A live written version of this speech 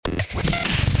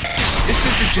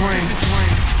Broadcasting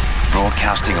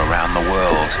around the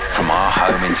world from our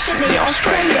home in Sydney,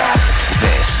 Australia.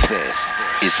 This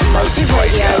is Motive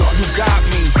Radio. You got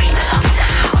me. We belong to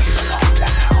house.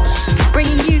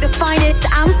 Bringing you the finest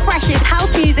and freshest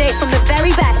house music from the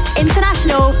very best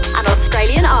international and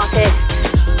Australian artists.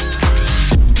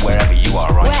 Wherever you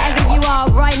are right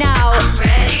now,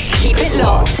 keep it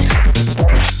locked.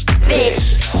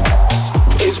 This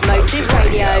is Motive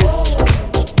Radio.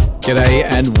 G'day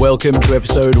and welcome to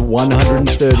episode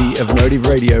 130 of Motive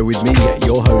Radio with me,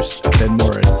 your host, Ben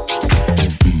Morris.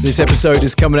 This episode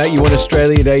is coming at you on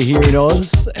Australia Day here in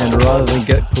Oz, and rather than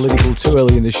get political too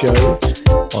early in the show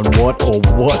on what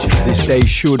this day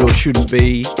should or shouldn't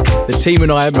be, the team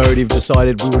and I at Motive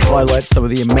decided we would highlight some of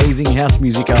the amazing house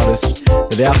music artists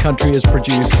that our country has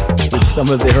produced with some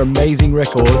of their amazing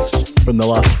records from the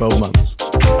last 12 months.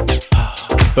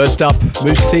 First up,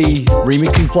 Moose T,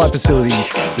 remixing Flight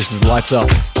Facilities. This is Lights Up.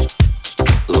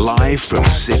 live from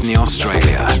Sydney,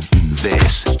 Australia.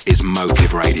 This is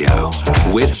Motive Radio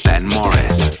with Ben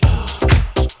Morris.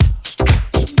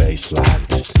 The baseline,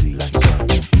 this lights up.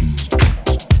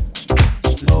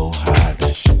 Low, high,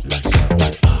 that shit lights up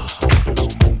like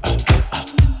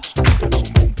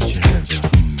put your hands up.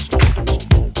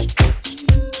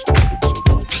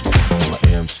 I'm a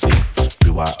MC,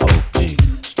 BYOB.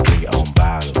 Bring your own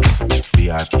bottles.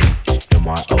 VIP,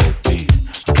 MYOB.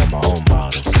 I got my own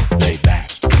models. Lay back,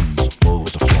 move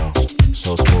with the flow.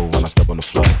 So smooth when I step on the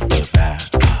floor. Look back,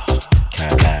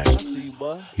 Cadillac.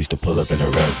 Used to pull up in a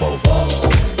red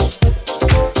Volvo.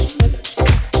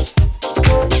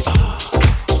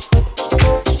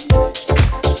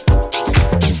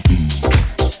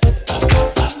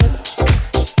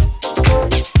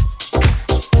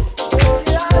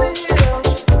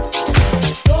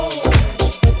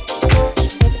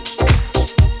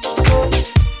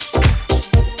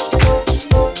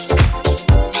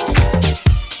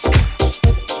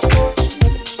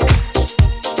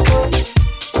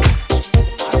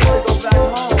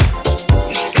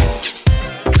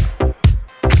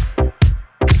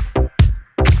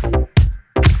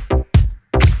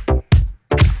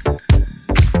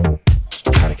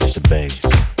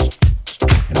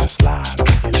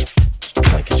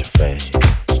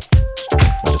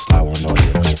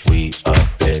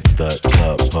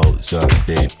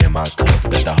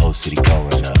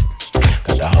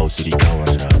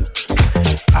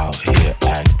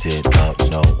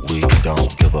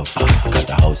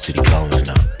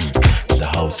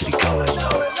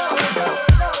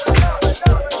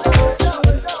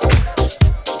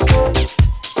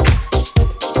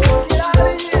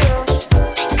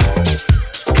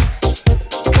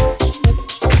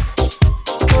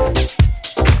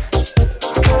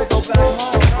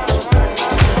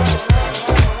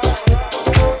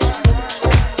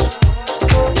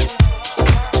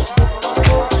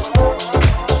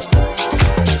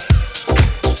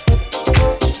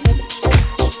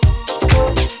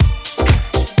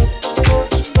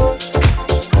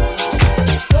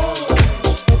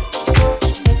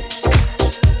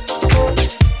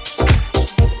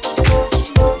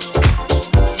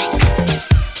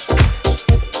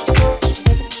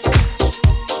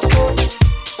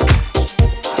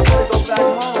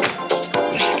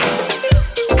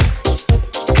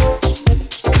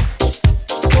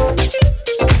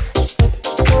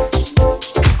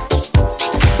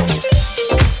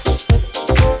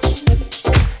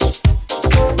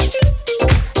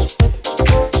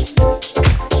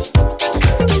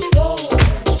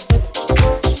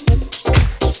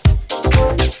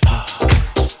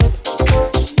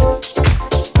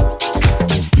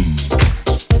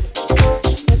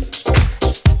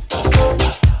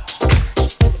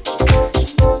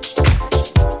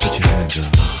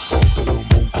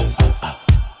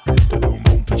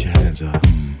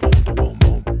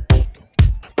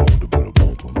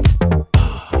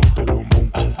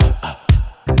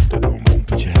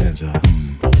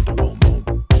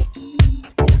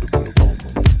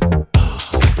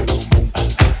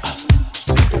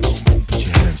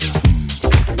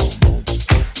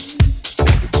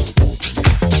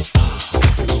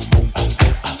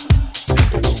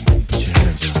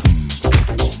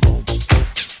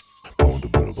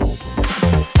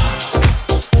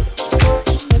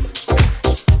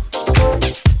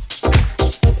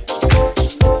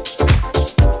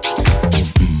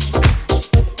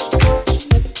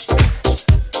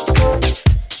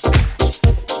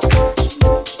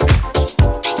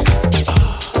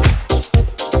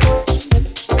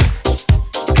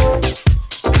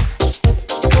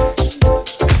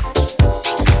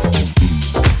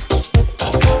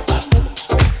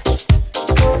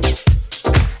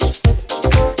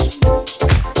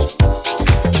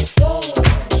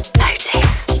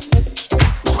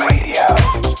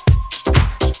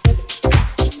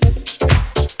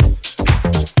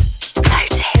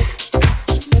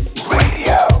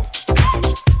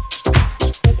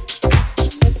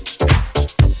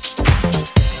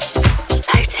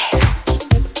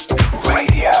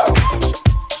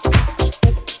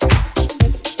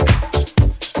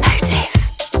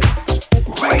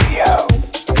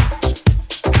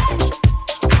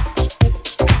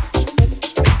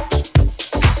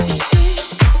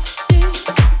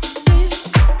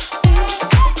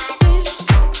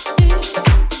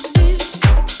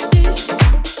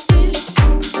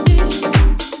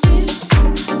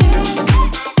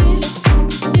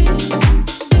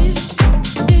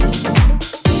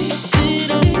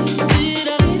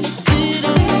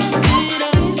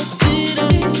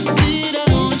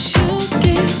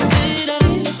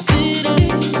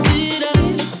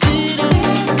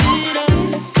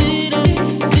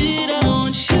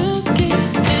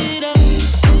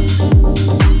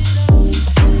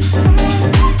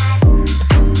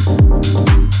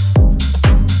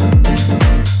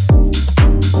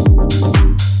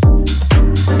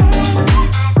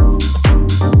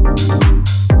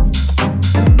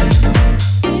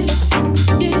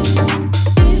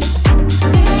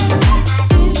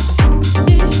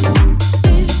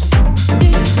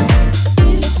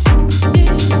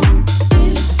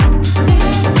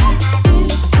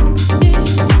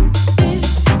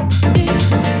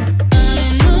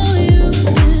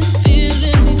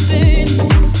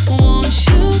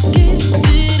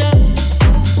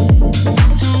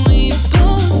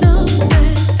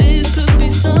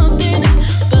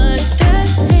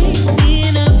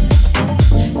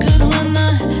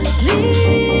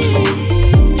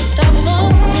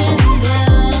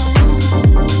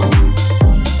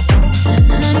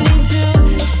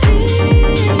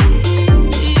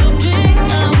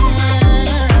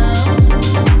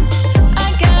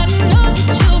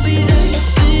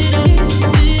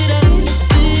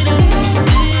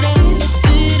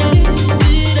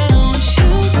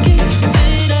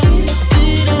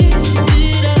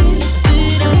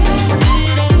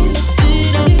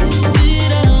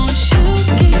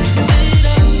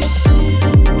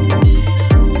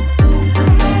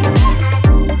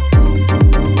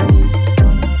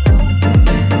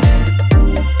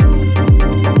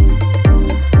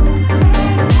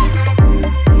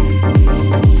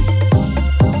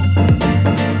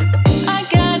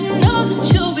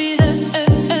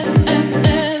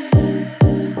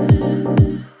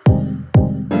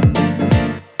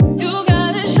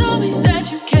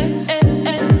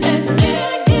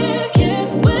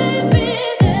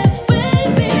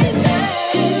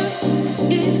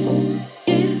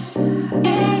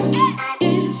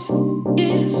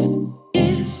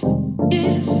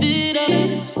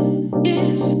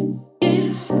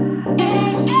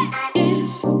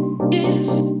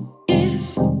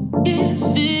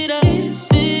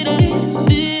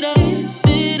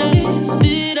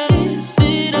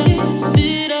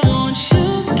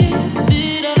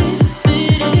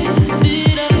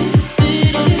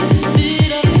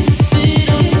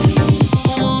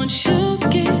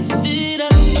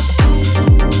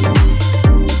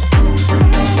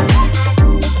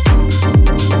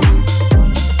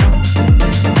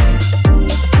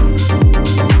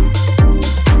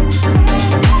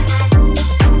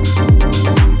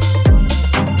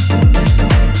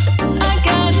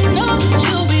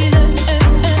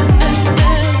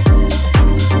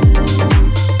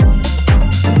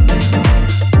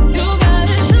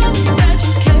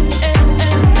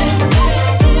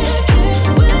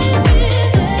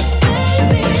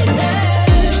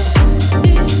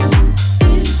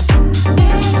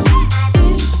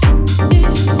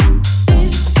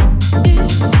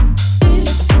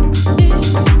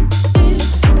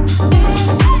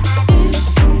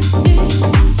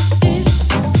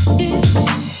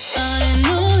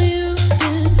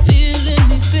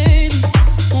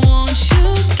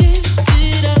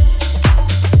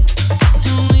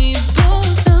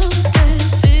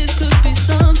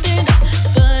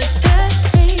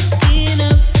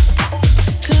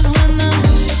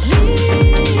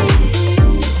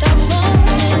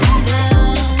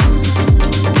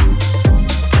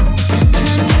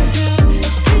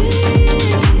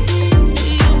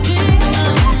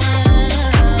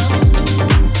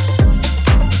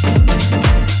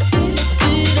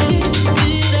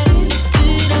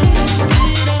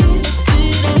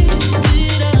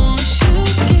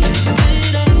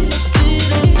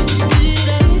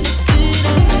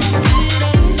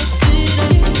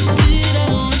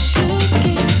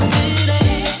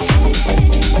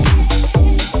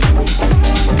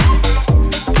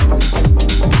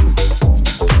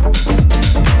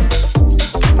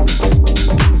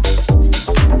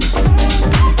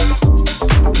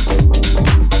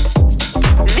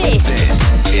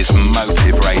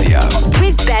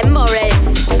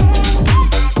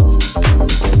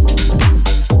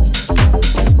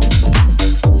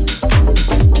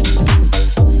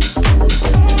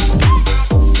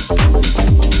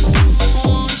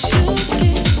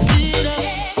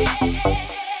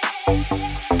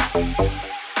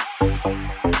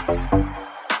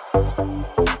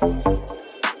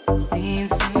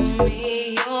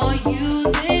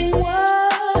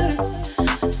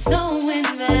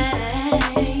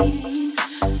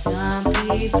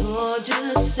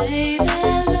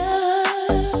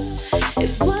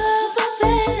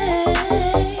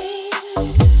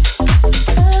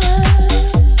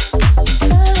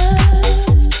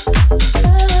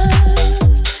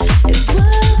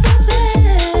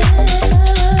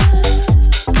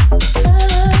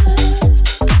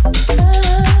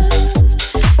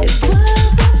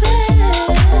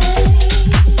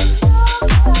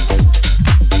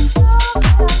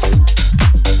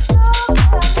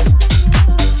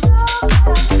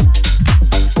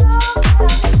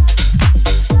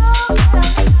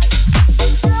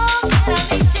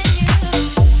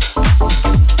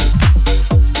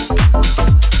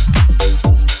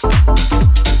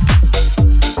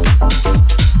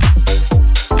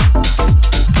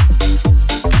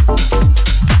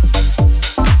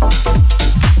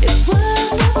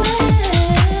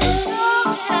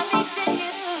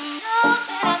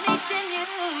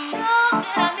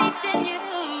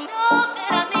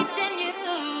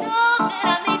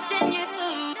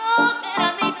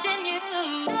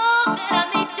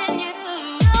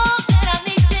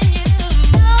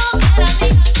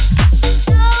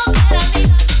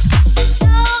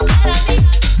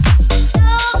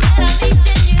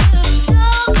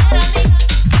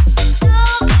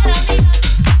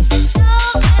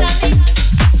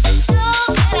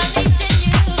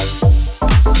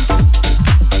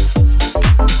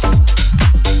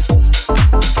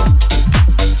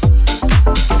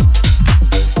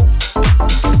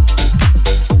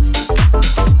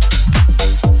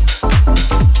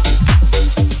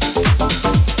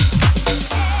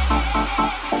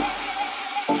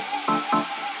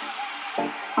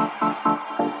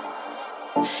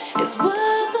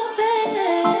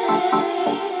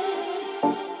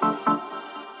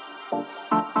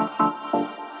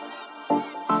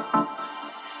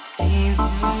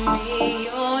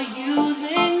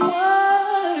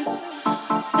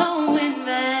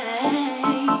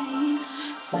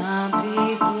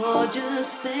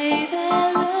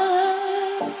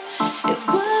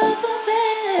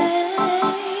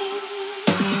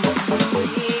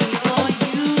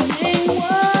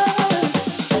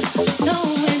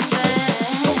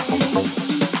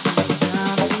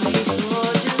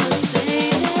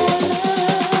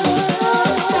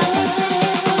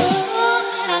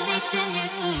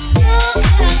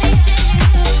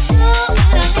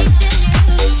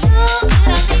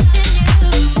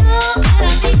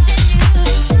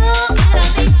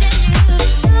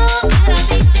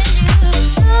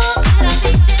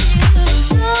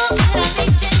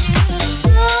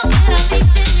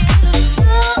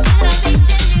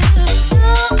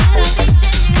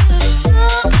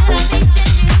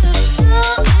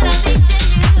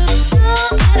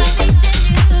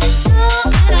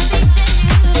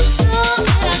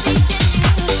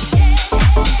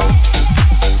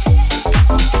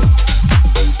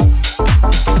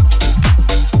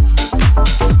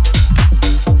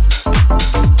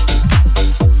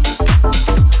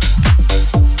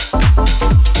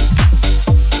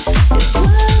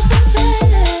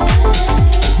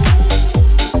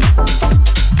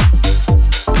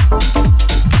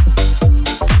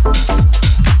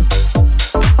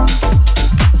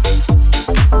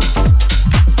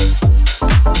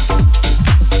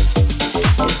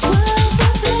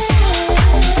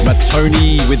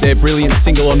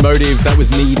 Single on Motive, that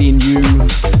was Need in You,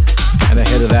 and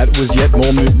ahead of that was yet more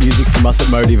music from us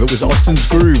at Motive. It was Austin's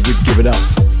Groove with Give It Up.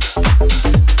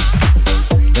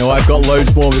 Now I've got loads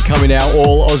more coming out,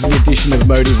 all Aussie edition of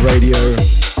Motive Radio.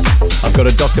 I've got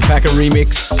a Dr. Packer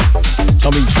remix,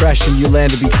 Tommy Trash and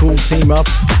Yolanda Be Cool team up,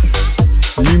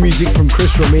 new music from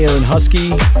Chris Romero and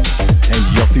Husky, and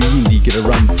Yothu Yindi get a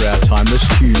run for our timeless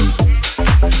tune.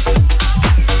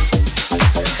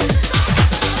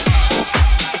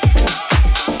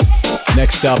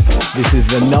 Next up, this is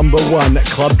the #1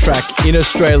 club track in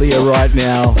Australia right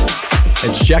now.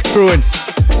 It's Jack Truant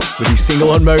with his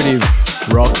single on Motive,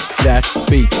 Rock That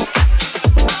Beat.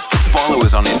 Follow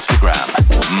us on Instagram,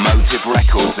 Motive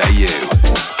Records AU.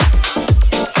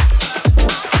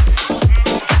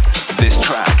 This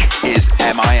track is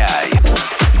MIA,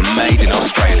 made in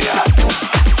Australia.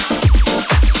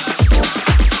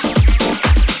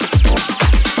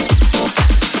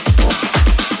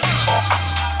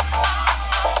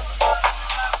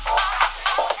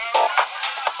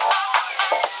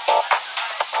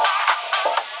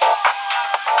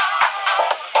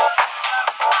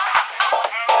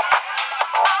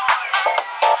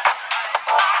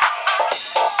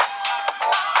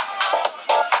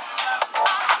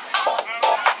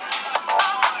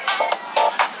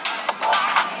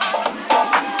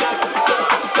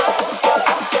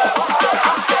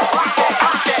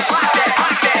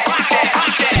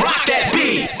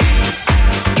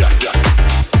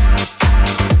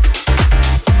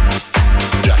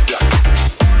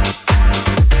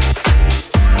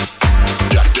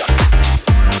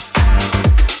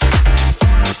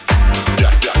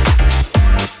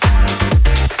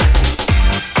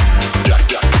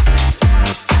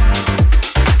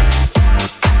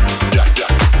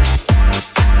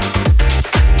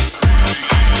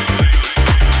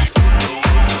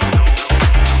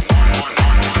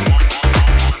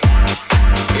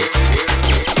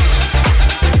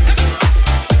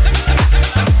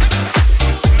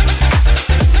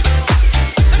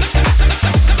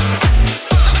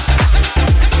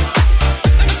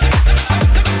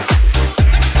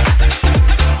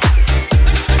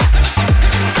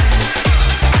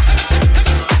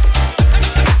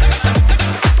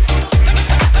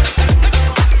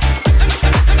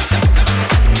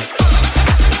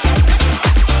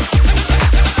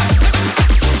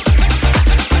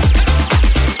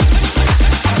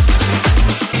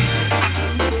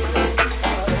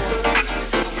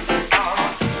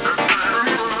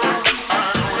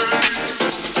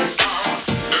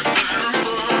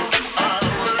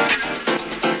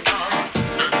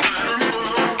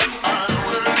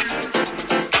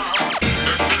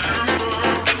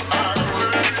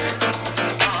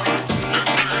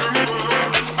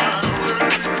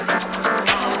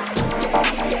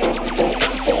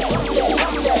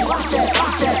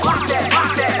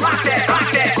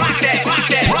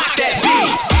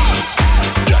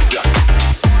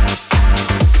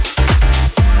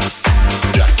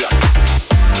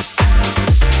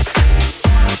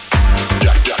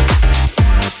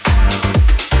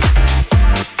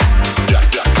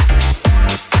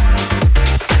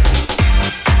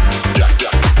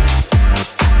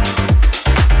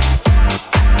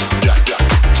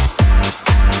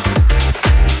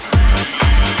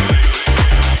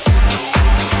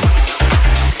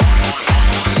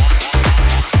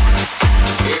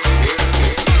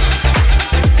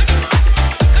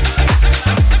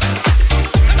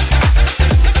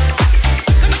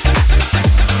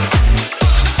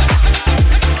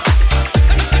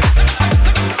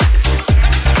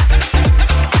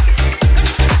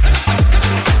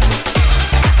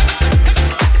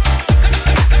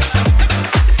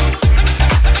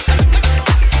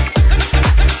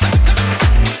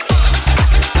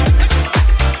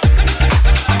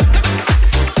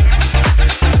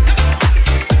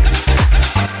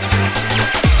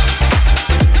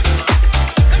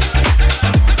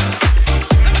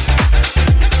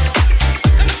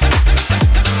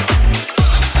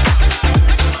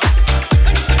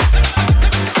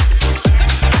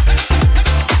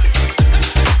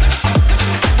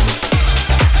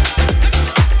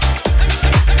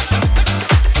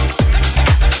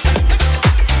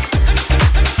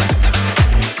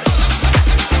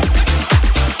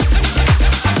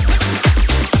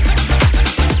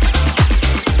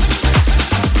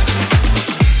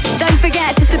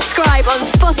 on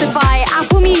Spotify,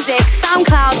 Apple Music,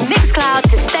 SoundCloud, Mixcloud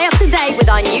to stay up to date with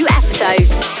our new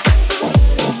episodes.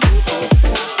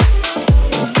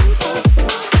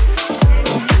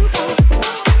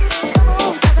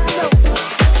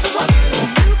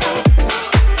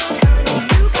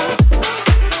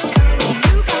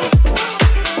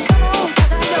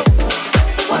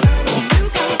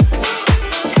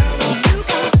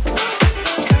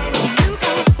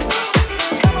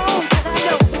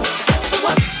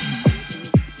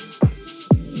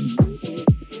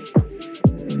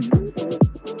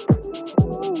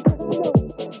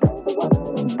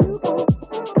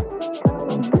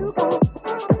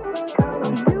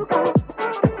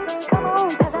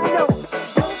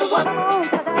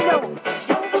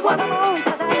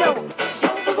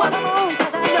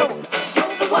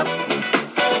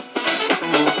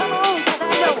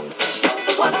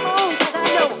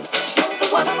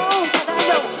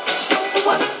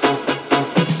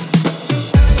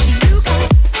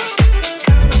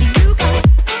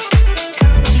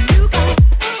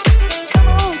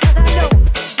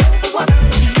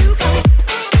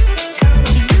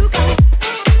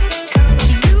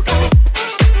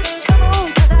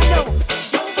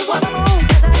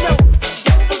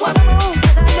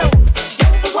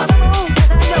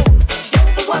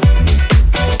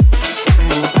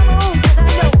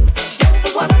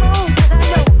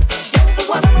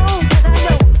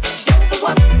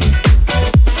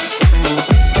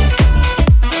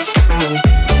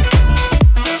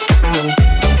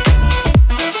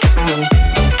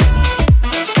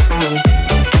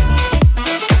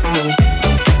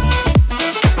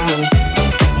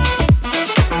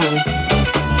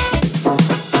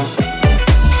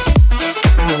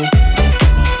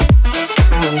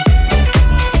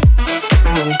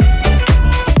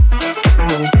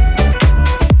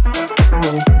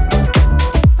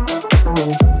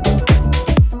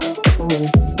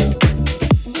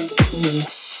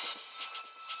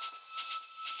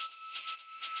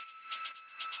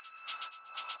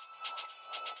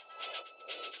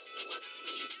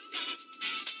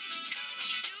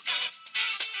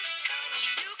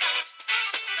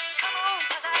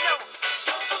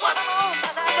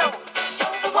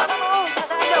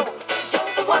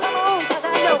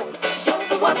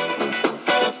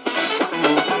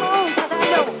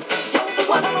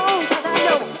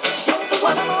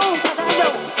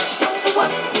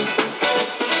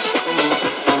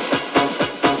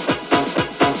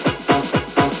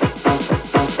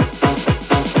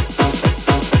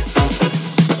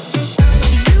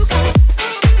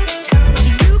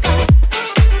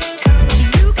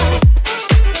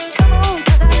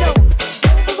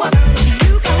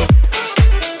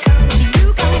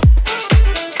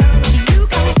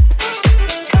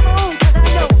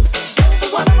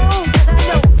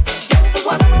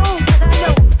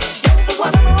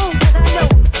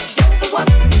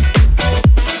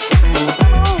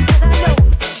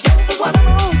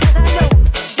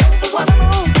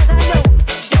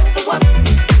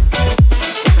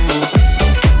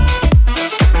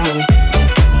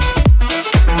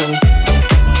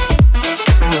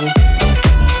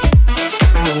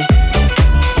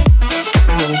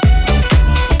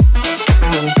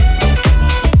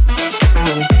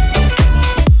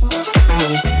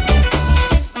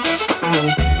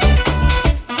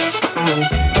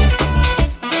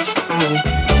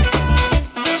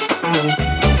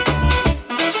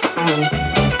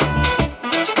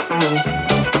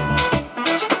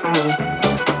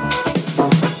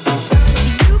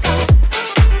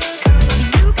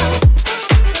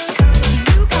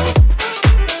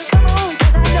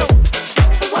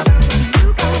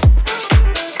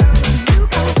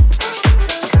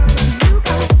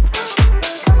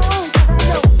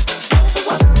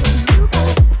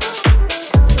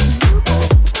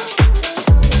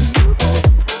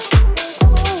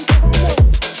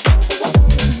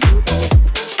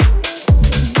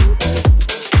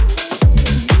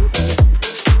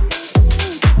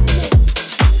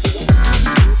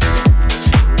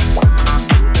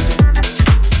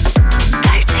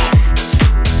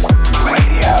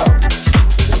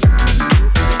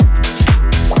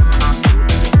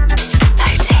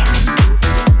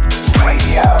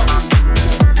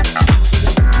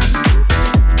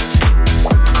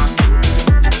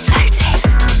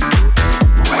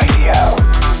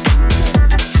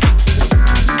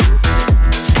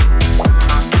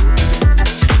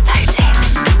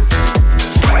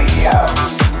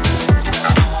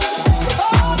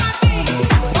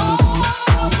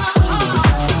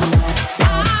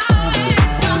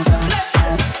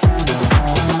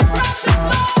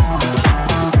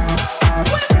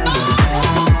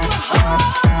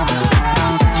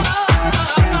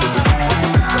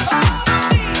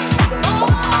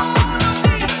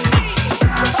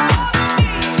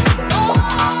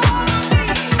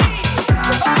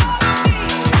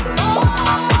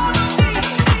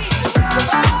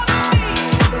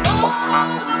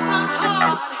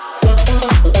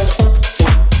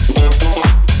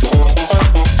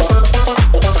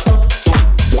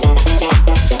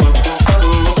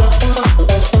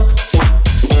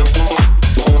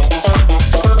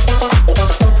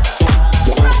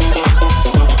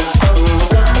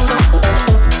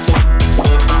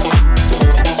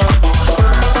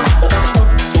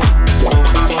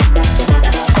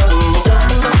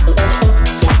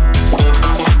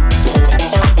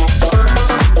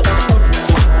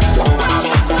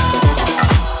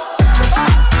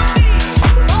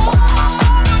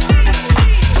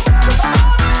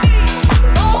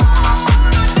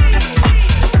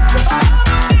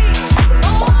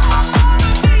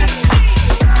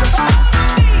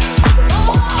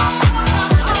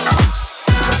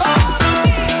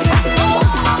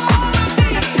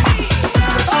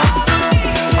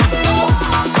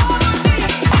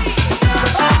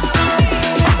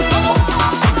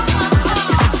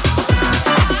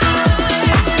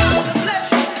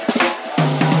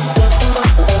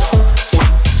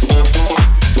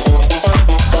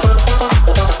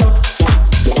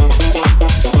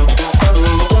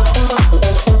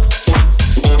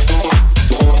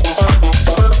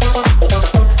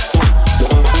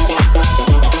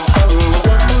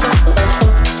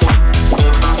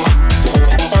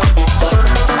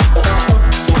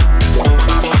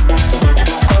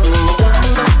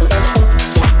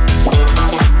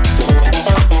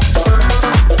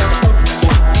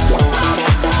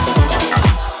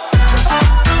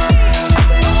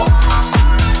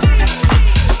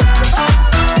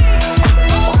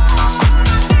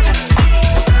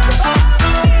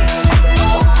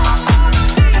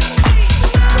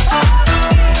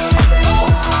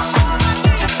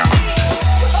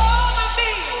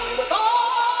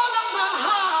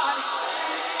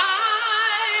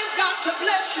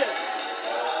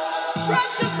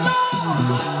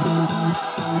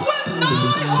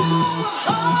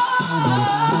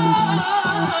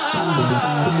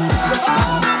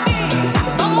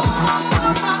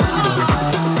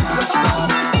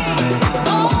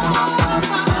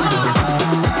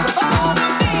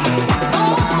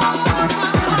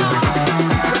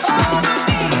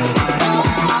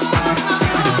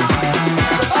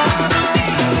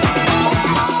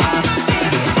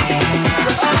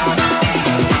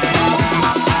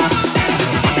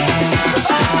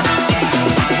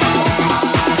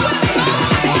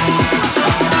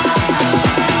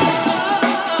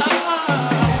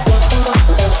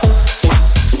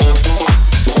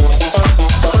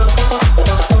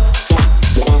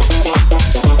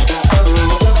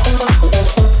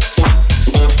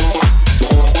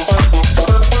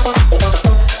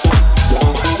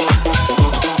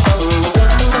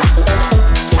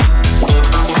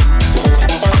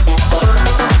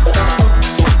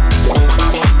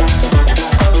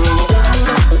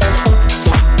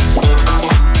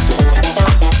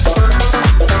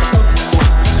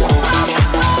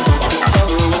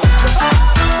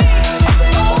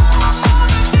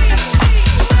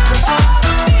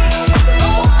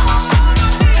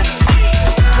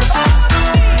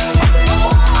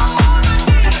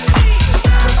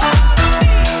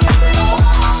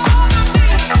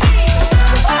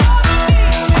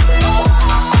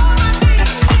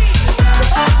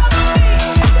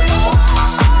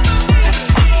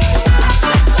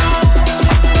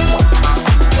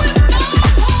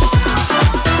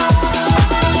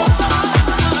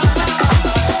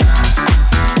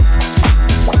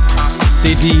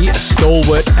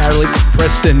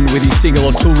 With his single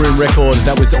on Toolroom Records,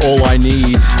 that was All I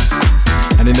Need.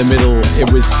 And in the middle, it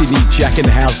was Sydney Jack and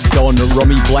House Don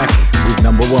Romy Black with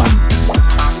Number One.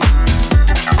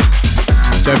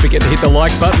 Don't forget to hit the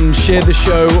like button, share the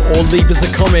show, or leave us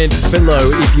a comment below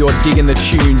if you're digging the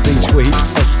tunes each week,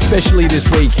 especially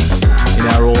this week in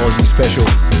our All Aussie special.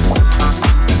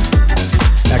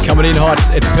 Now coming in hot,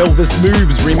 it's Pelvis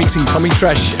Moves remixing Tommy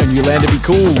Trash and Yolanda Be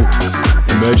Cool.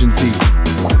 Emergency.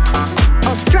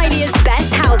 Australia's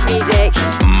best house music.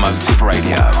 Motive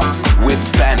Radio with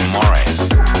Ben Morris.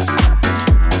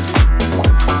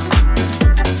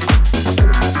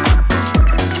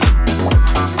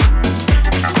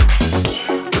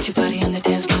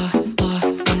 Dance floor.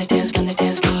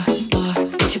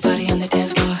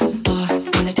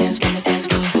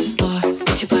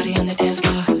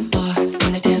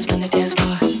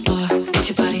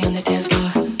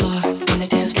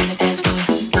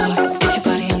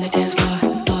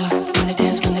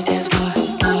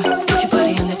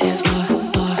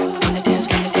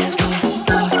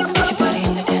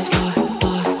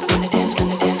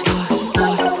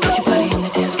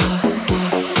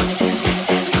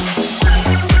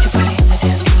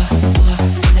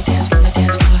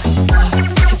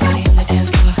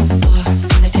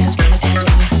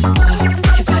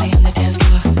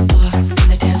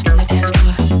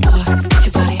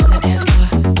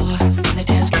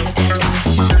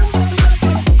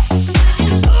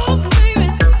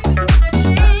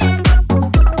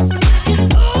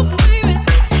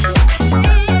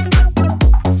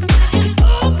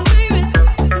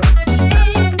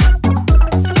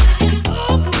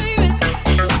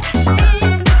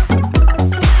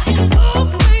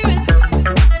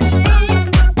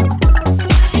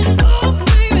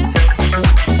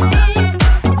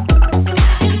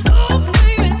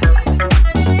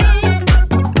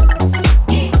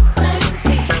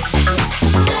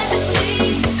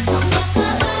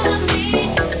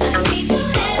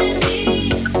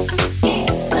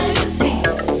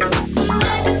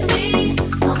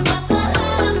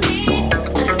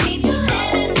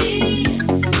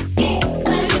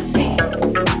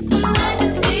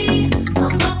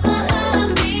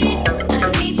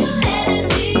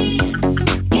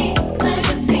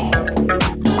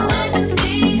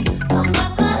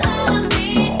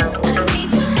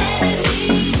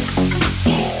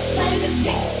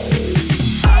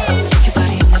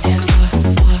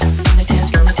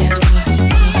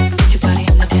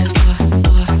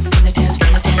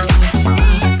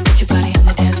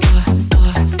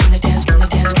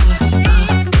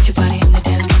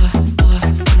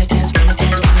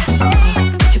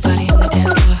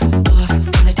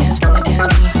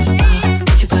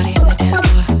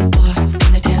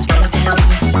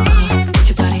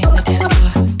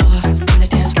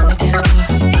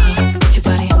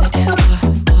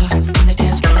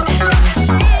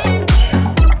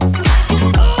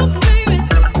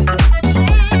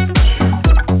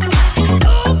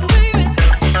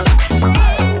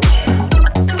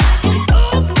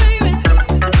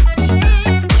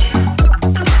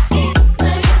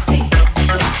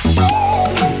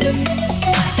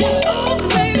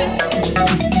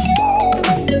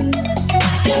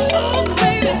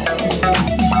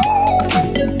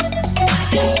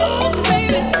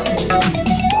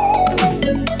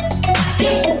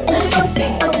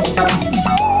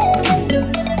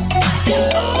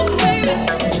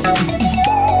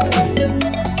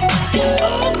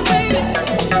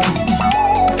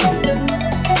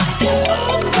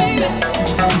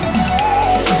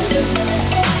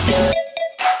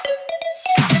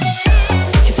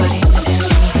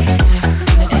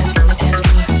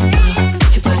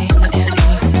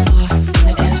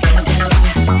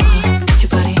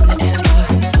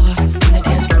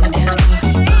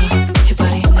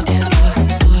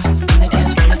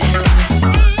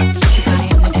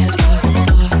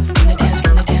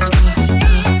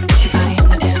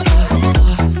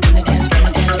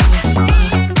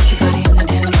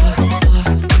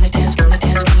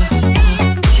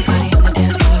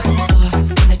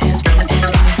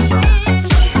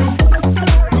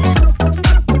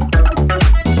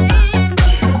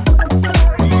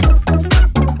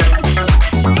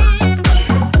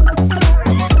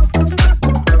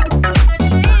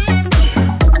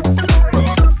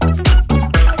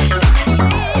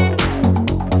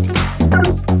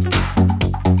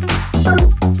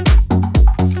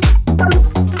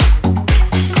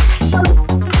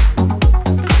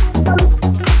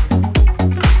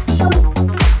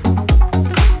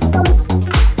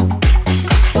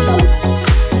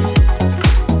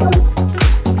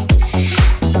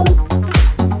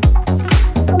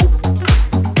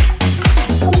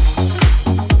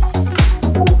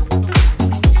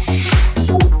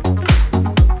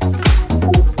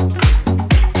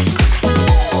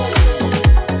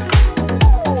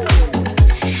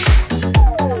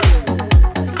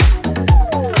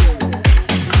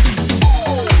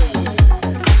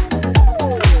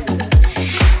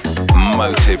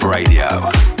 Motive Radio.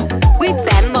 With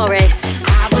Ben Morris.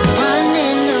 I was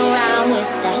running around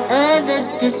with that other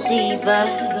deceiver.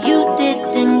 You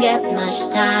didn't get much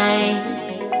time.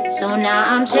 So now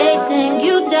I'm chasing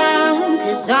you down,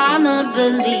 'cause I'm a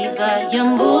believer. Your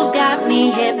moves got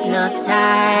me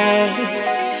hypnotized.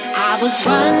 I was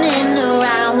running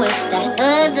around with that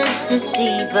other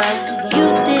deceiver. You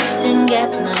didn't get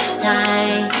much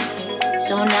time.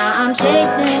 So now I'm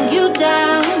chasing you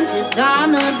down, 'cause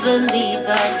I'm a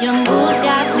believer. Your moves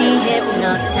got me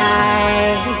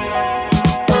hypnotized.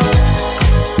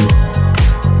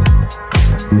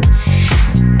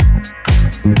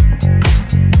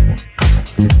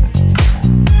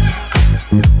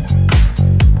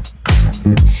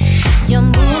 Your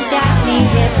moves got me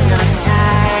hypnotized.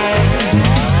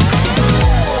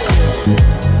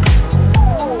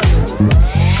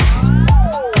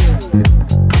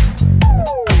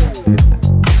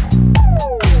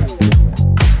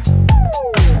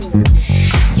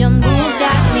 Your moves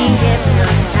got me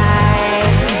hypnotized.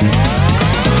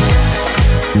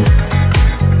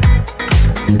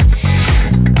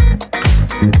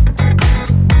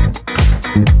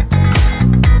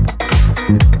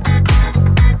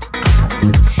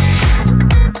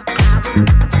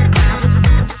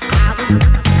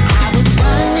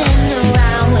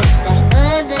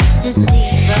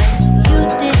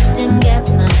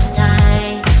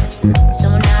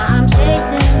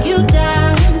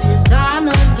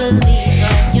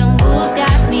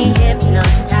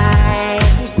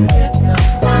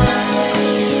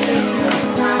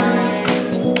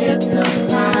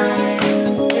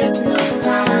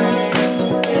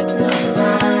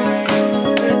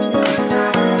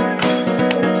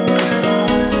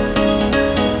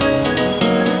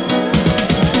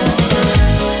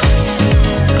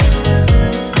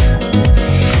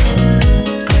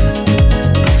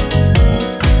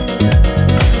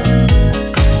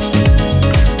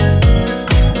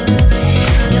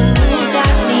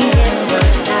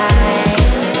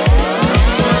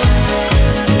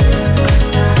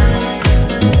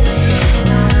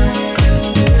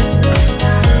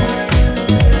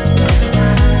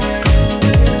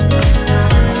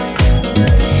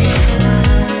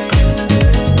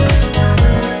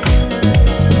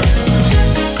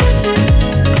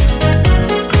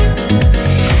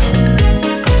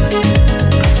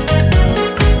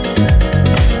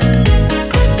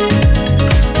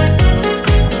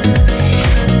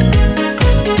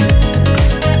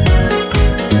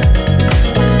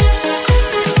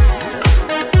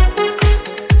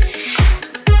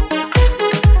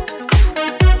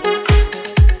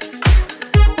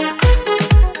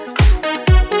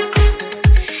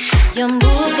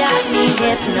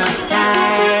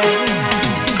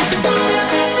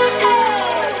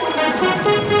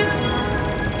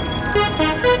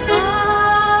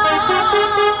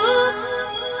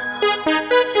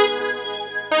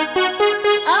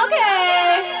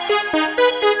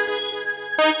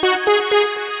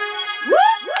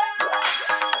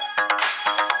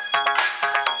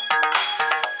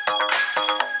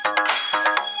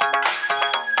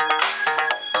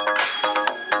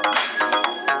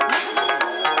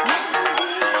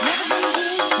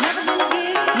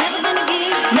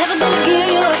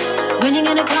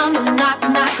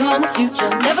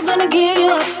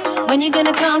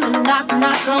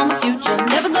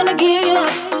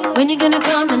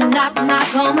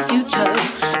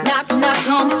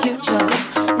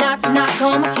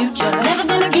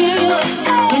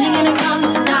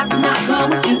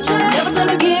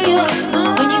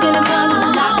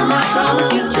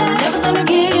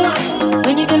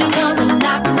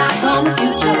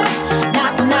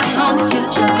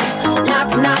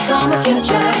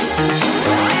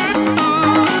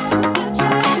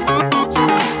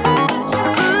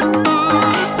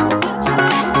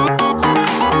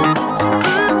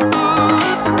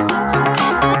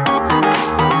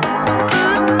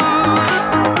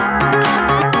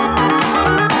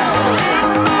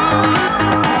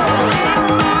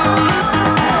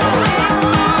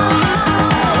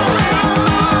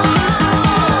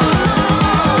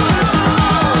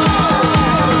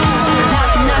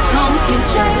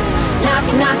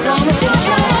 Knock on the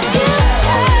future.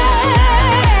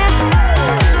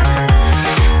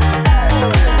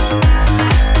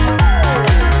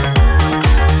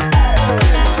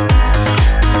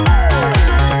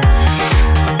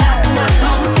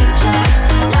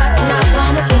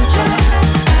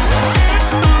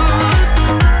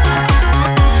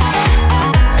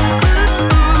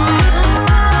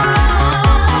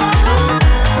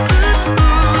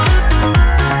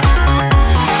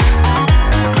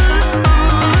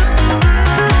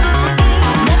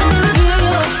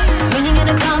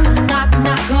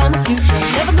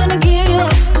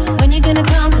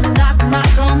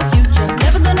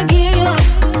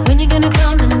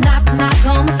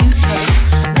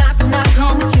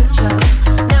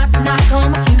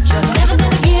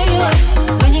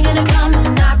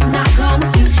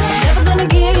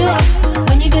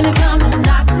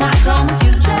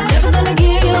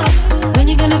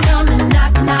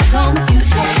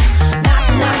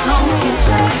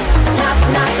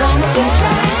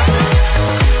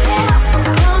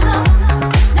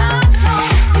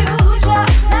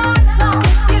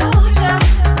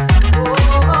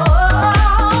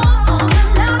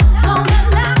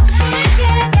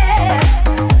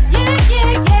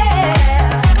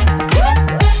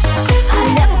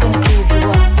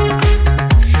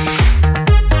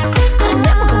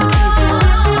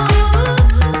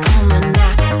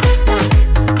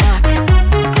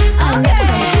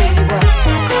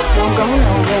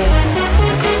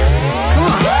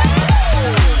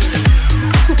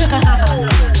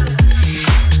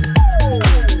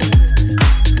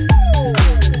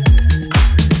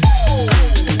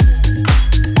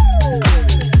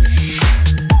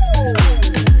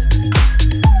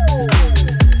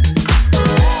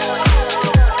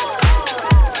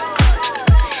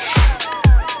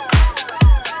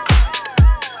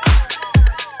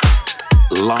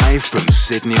 live from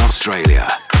Sydney, Australia.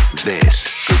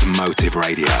 This is Motive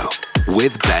Radio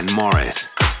with Ben Morris.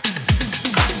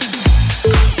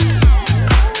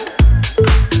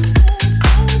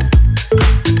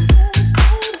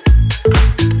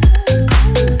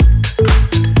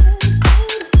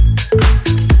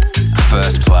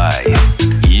 First play.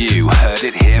 You heard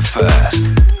it here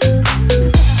first.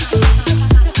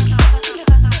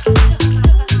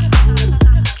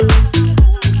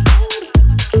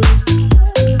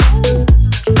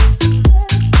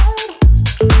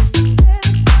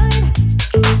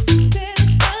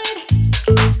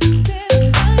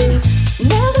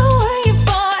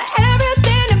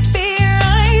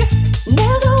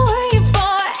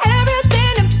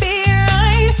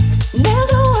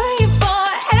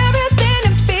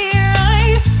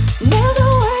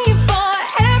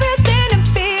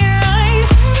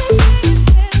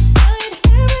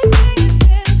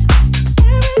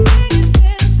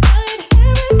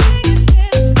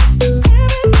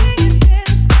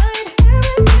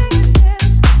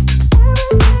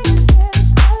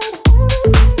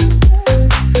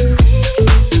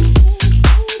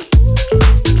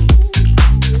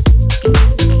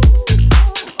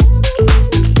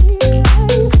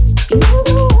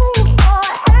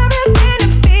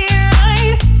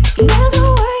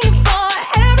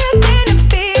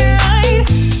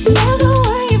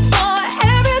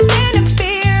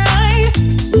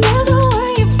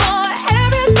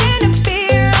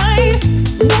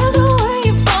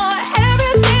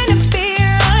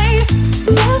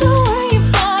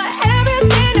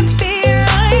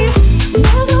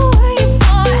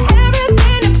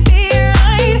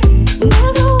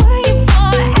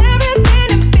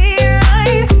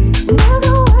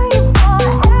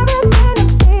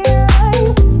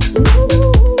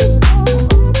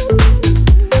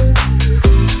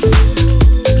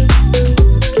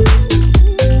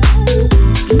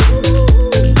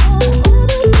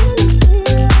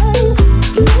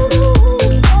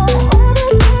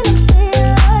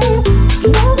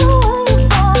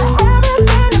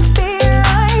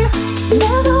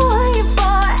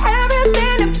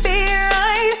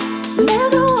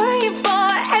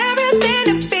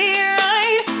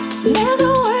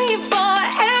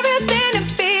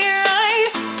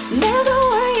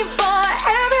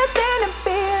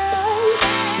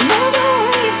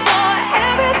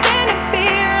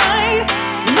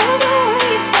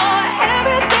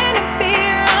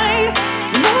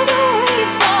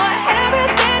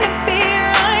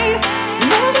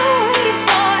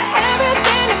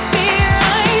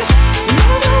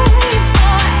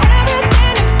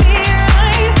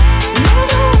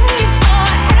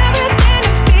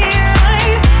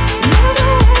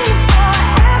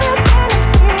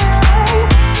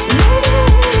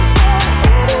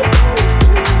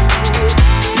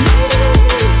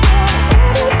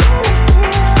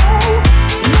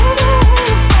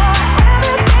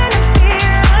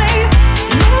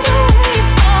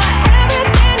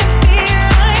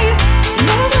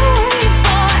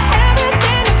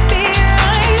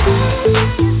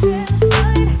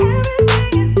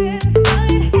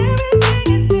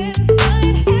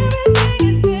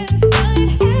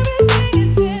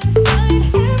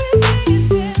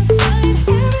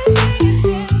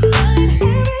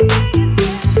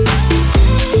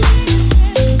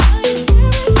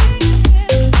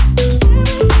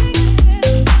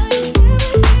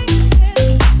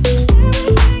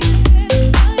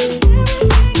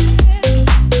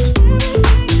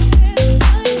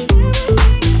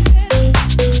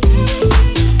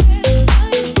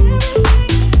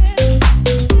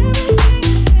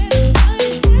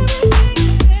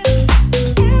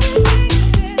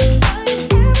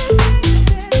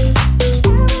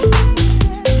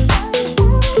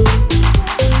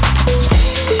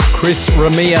 Chris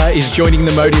Ramia is joining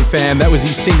the Motive fam. That was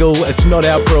his single. It's not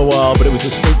out for a while, but it was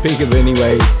a sneak peek of it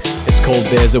anyway. It's called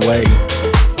There's a Way.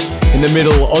 In the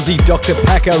middle, Aussie Dr.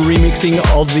 Packer remixing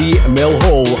Aussie Mel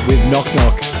Hall with Knock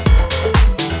Knock.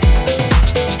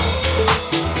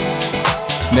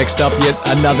 Next up, yet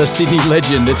another Sydney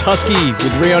legend. It's Husky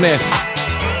with Rion S.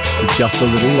 With Just a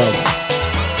Little Love.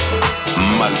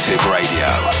 Motive Radio.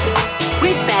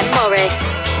 With Ben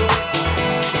Morris.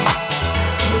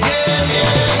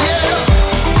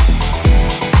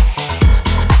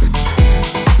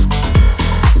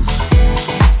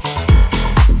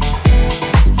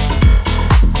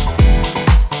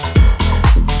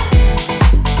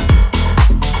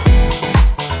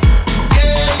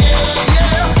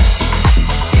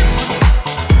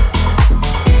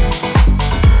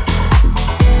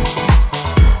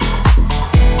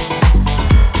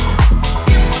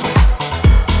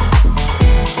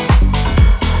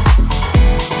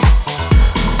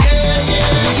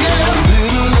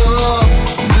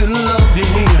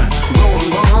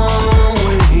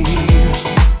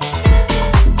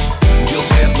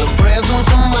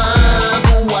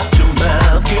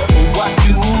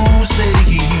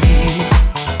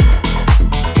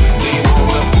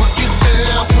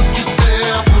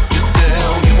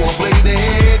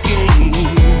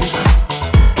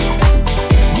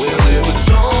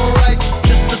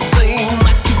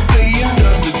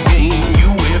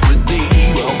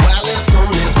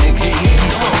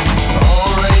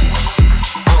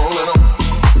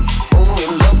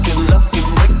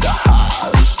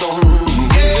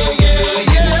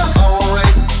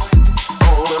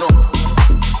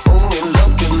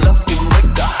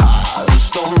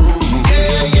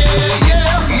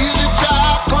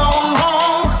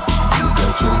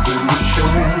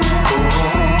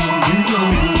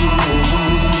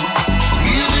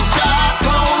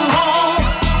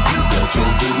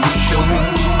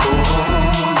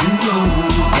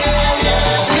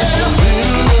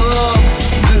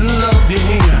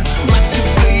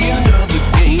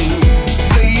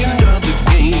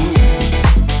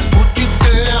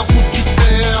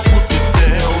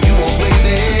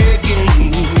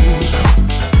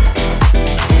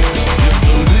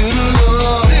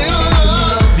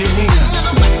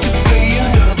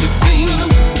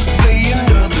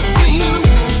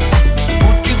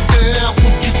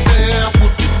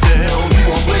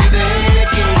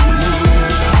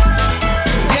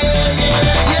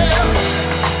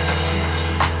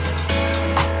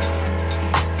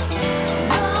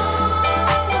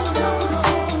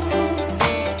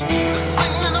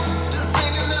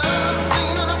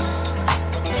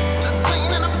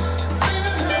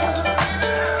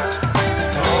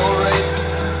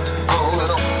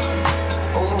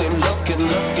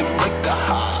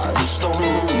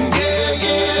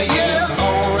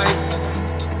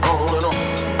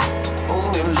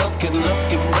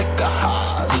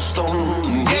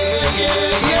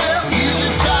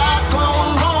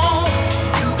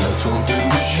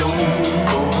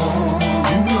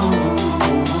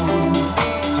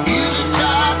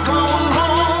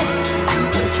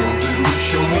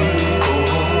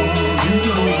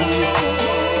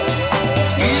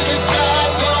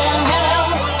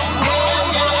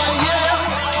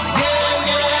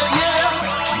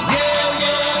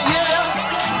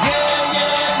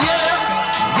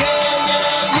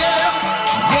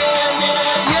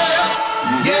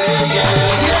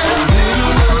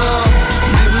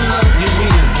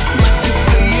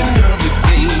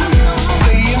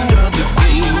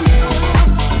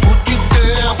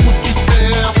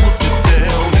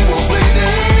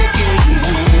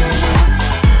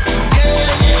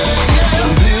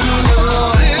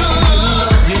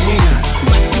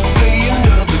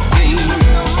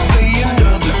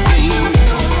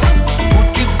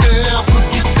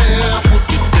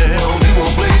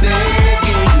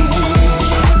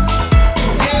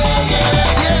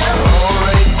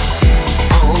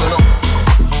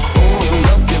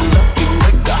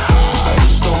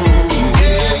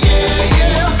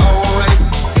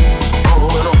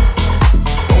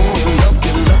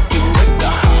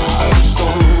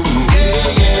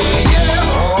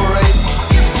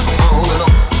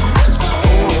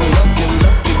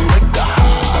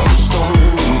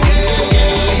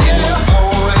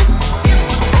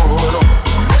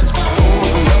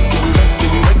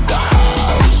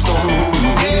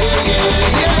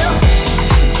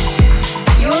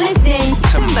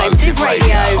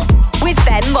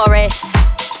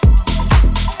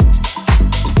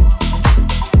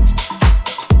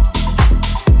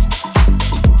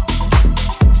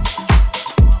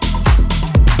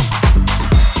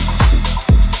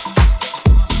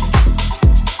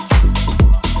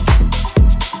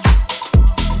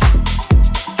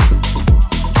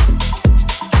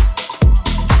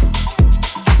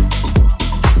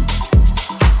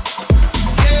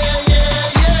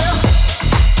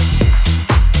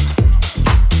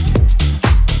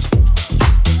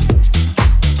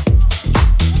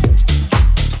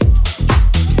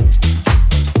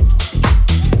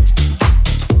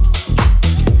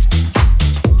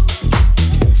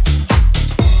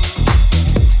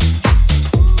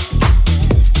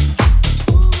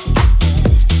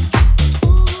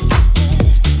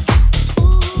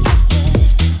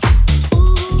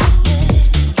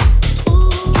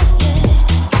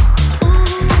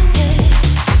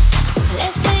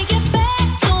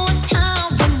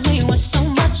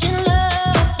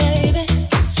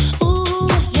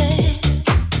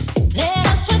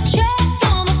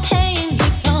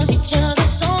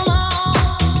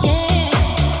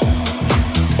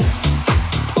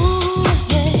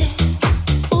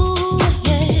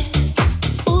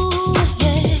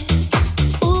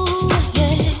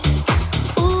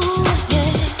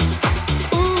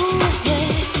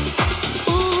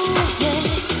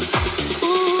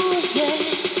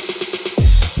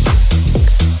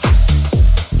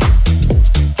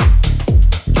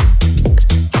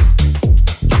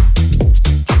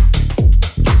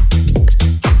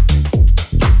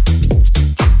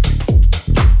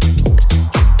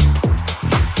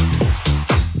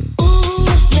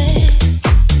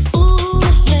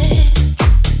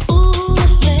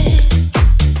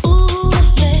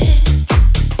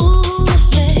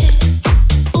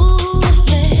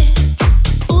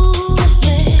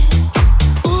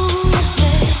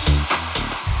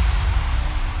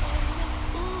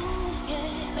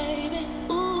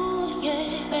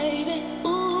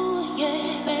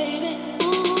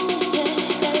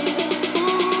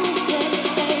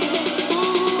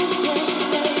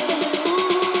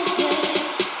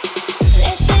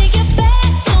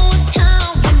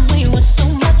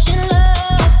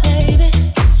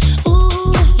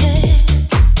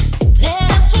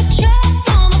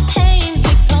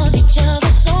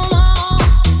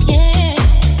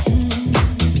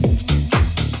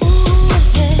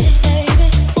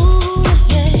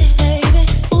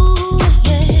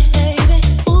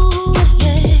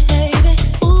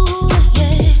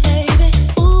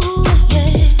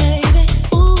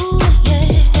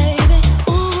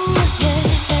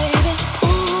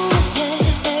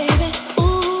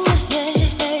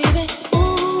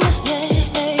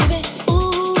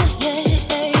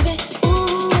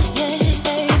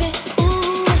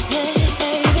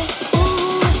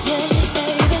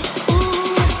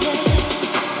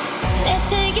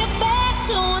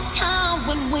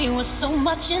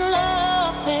 much in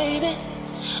love, baby.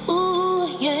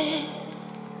 Ooh, yeah.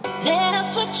 Let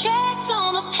us switch tracks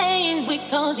on the pain. We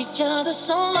cause each other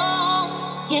so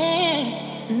long,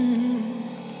 yeah.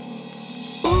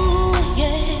 Ooh,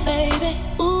 yeah, baby.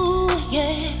 Ooh.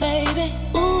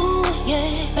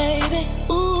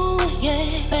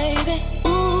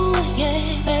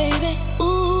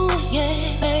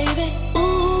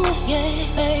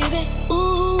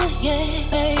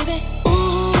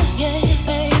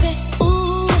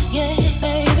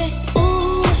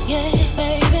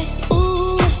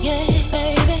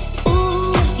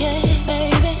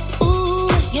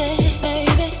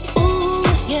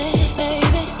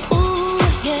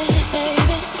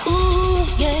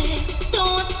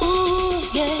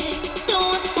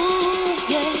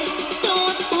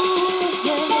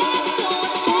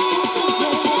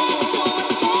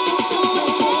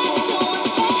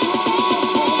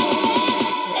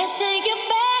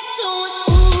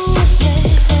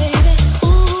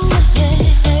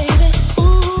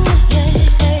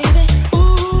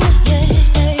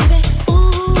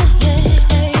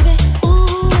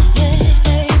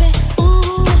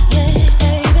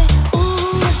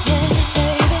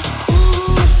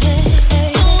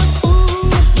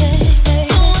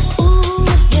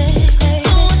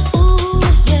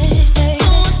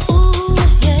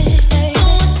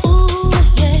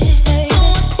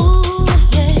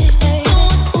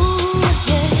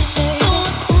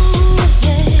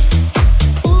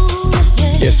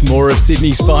 Yes, more of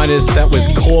Sydney's finest. That was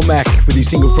Cormac with his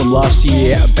single from last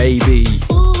year, Baby.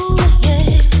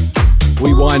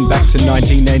 We wind back to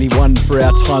 1981 for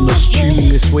our timeless tune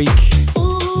this week.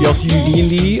 Yothu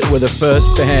Yindi were the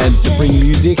first band to bring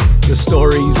music, the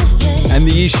stories, and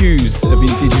the issues of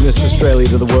Indigenous Australia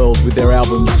to the world with their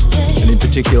albums, and in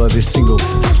particular this single.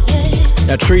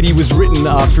 Now, Treaty was written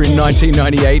after in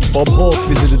 1998 Bob Hawke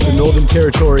visited the Northern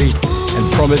Territory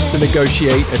and promised to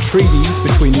negotiate a treaty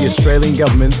between the Australian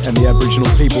government and the Aboriginal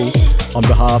people on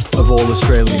behalf of all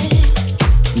Australians.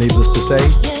 Needless to say,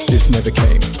 this never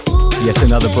came. Yet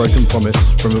another broken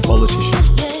promise from a politician.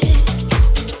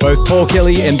 Both Paul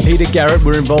Kelly and Peter Garrett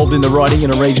were involved in the writing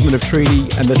and arrangement of Treaty,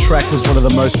 and the track was one of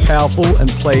the most powerful and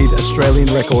played Australian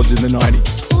records in the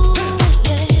 90s.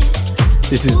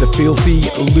 This is the filthy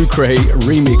Lucre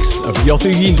remix of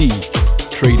Yothu Yindi,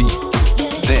 Treaty.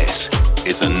 This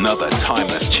is another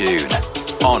timeless tune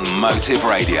on Motive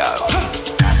Radio.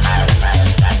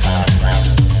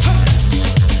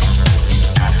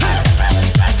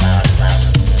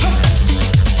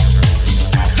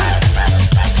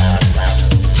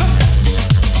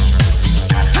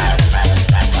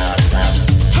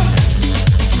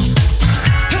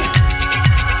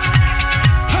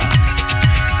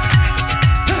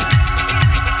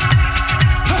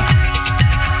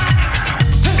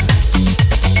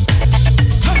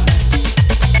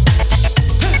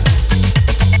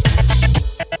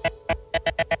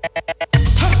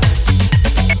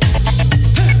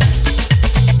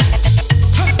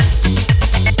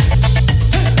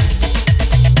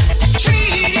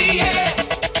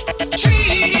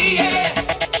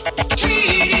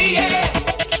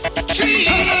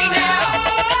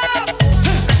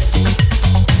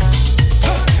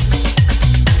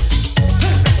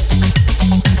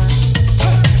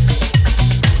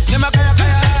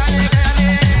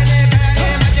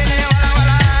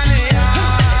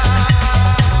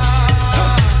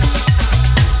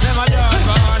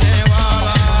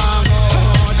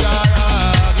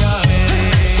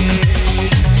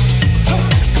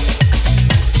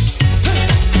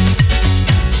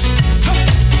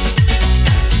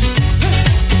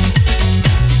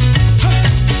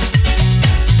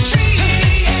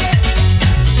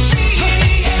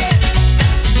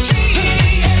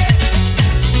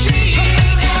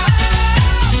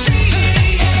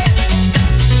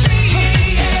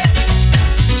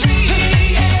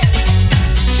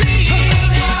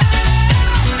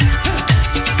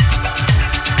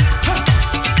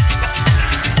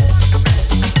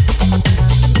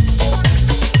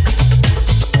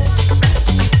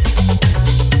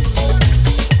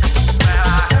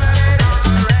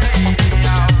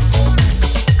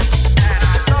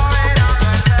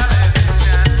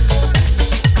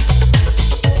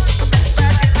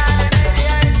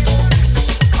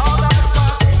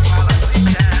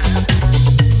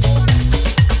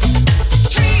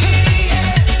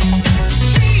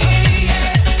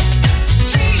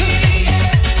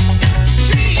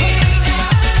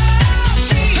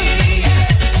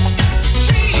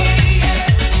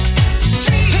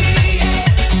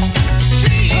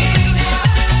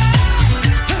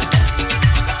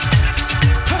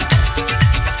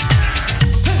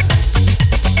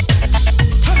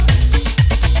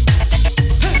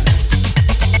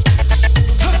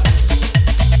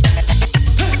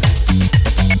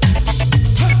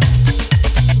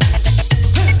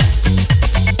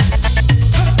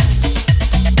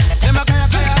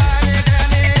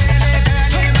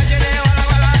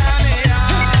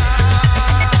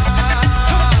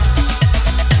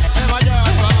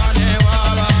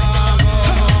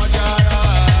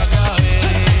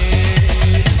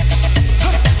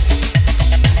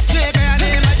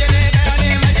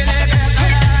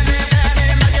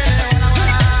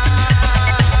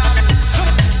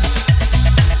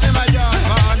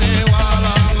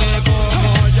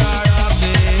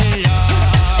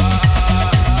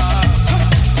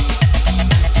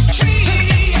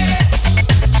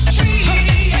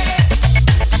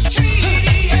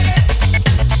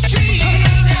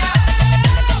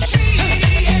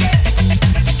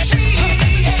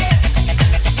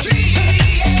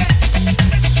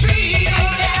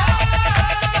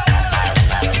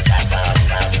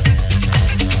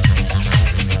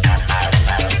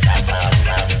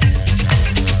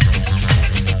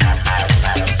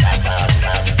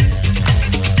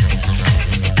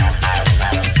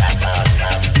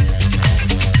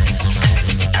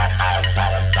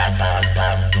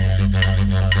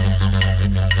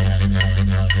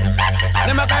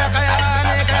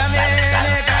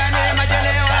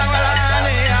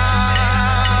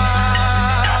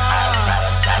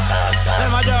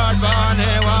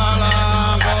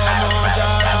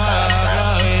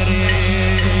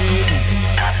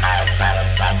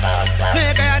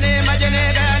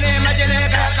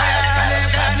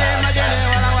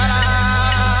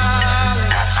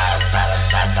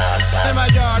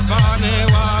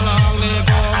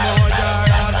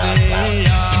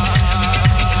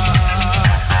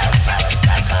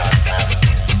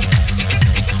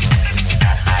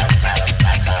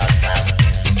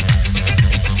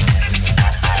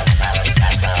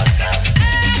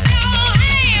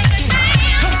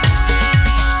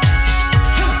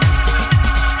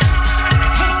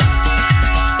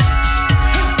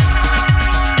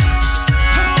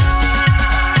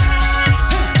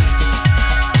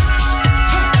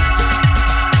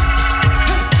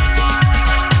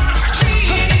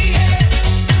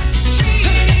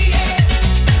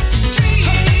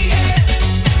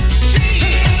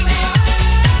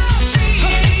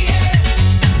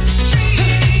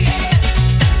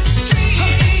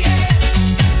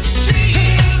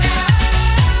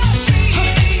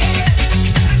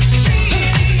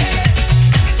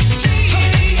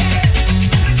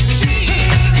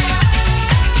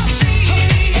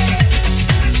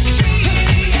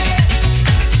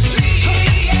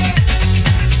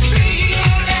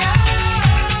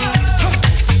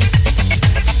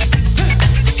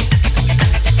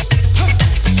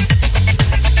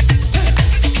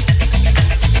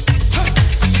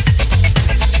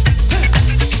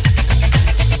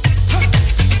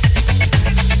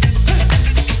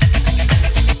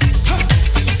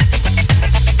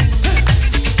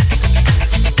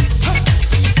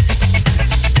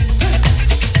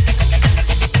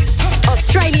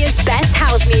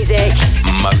 music.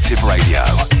 Motive Radio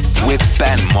with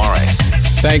Ben Morris.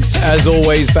 Thanks, as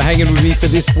always, for hanging with me for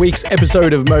this week's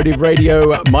episode of Motive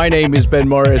Radio. My name is Ben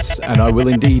Morris, and I will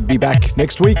indeed be back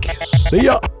next week. See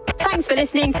ya! Thanks for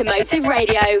listening to Motive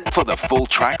Radio. For the full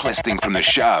track listing from the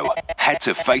show, head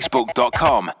to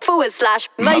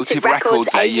facebook.com//Motive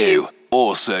Records AU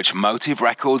or search Motive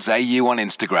Records AU on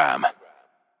Instagram.